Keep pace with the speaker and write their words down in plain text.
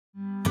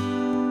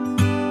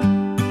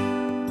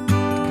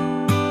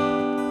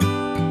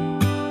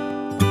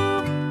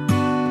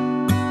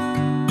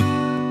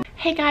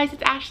Hey guys,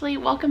 it's Ashley.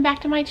 Welcome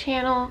back to my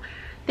channel.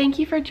 Thank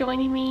you for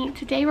joining me.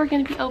 Today we're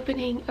going to be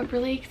opening a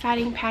really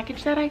exciting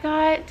package that I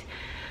got.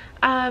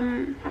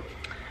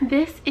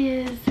 This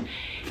is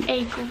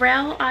a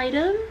Grail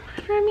item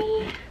for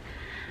me.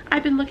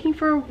 I've been looking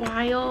for a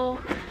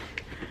while.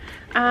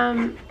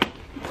 I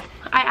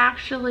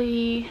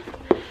actually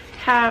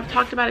have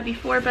talked about it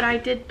before, but I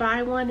did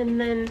buy one and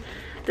then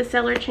the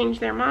seller changed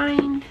their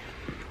mind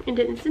and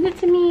didn't send it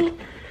to me.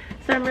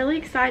 So I'm really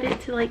excited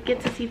to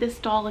get to see this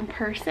doll in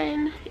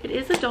person. It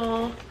is a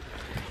doll.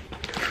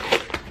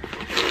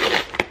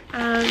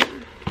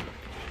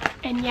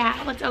 And yeah,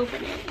 let's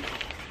open it.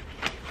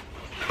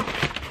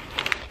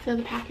 So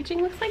the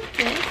packaging looks like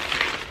this.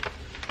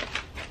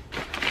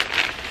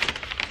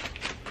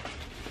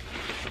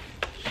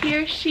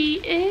 Here she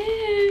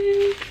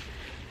is.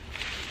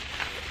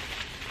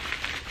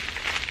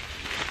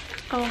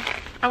 Oh,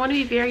 I want to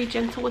be very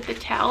gentle with the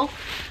tail.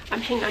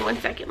 Hang on one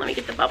second. Let me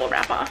get the bubble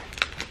wrap off.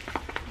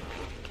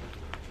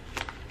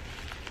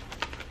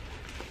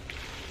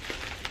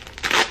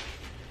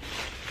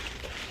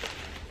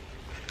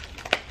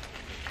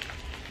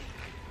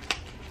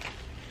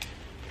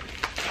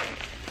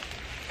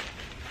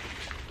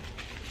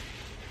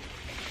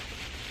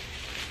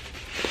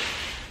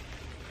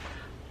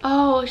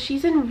 Oh,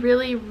 she's in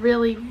really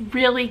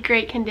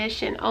great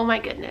condition. Oh my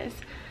goodness.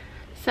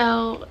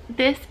 So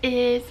this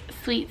is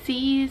Sweet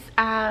Seas.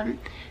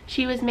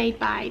 She was made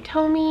by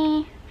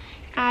TOMY.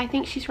 I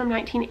think she's from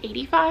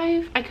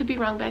 1985. I could be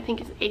wrong, but I think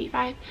it's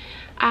 85.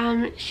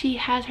 She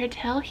has her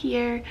tail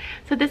here.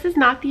 So this is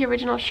not the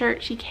original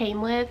shirt she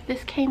came with.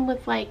 This came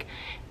with like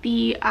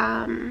the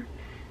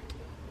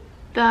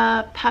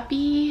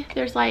puppy.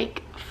 There's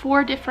like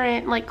 4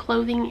 different like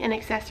clothing and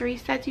accessory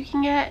sets you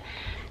can get.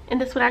 And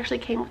this one actually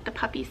came with the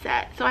puppy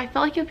set. So I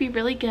felt like it would be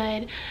really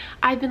good.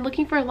 I've been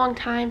looking for a long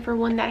time for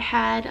one that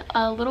had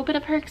a little bit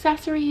of her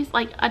accessories,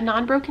 like a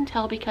non-broken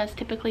tail, because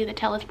typically the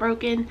tail is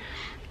broken,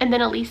 and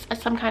then at least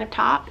some kind of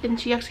top. And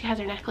she actually has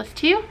her necklace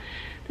too.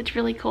 That's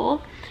really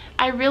cool.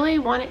 I really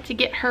wanted to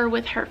get her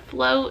with her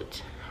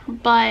float,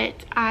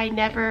 but I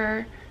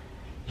never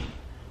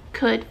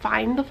could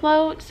find the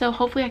float. So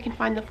hopefully I can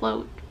find the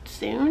float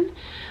soon.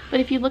 But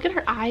if you look at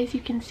her eyes, you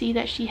can see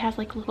that she has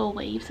like little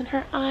waves in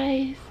her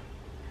eyes.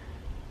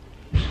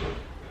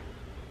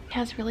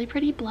 Has really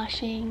pretty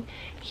blushing.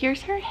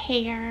 Here's her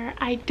hair.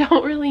 I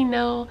don't really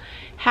know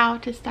how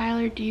to style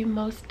or do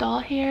most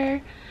doll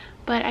hair,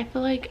 but I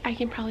feel like I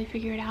can probably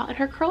figure it out. And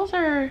her curls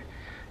are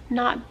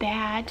not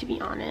bad, to be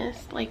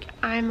honest. Like,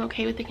 I'm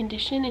okay with the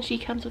condition, and she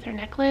comes with her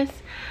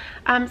necklace.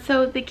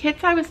 So the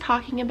kits I was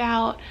talking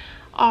about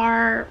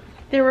are,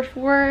 there were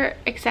 4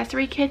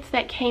 accessory kits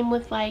that came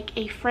with like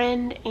a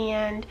friend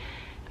and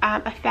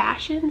a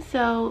fashion.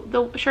 So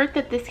the shirt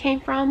that this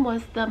came from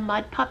was the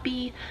Mud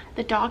Puppy,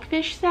 the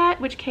Dogfish set,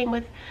 which came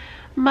with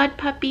Mud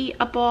Puppy,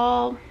 a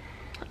ball,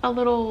 a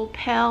little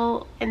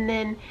pail, and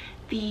then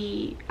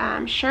the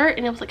shirt,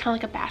 and it was like kind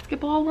of like a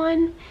basketball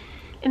one.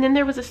 And then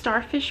there was a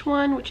starfish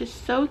one, which is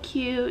so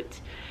cute,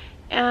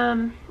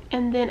 and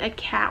then a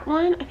cat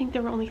one. I think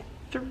there were only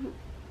 3.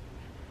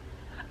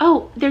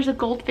 Oh, there's a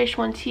goldfish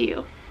one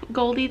too,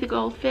 Goldie the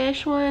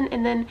goldfish one,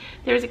 and then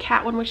there's a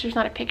cat one, which there's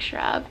not a picture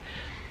of.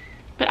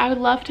 But I would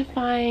love to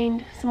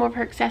find some more of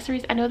her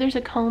accessories. I know there's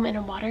a comb and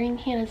a watering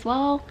can as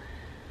well.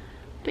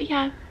 But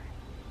yeah,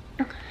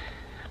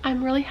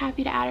 I'm really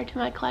happy to add her to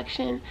my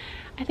collection.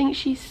 I think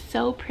she's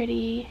so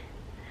pretty.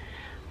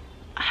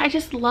 I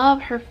just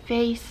love her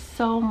face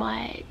so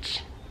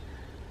much.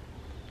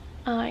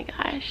 Oh my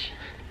gosh.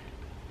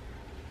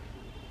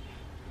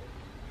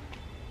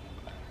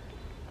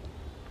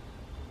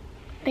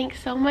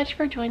 Thanks so much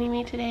for joining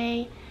me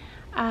today.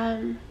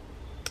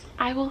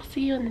 I will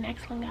see you in the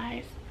next one,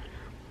 guys.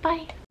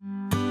 Bye.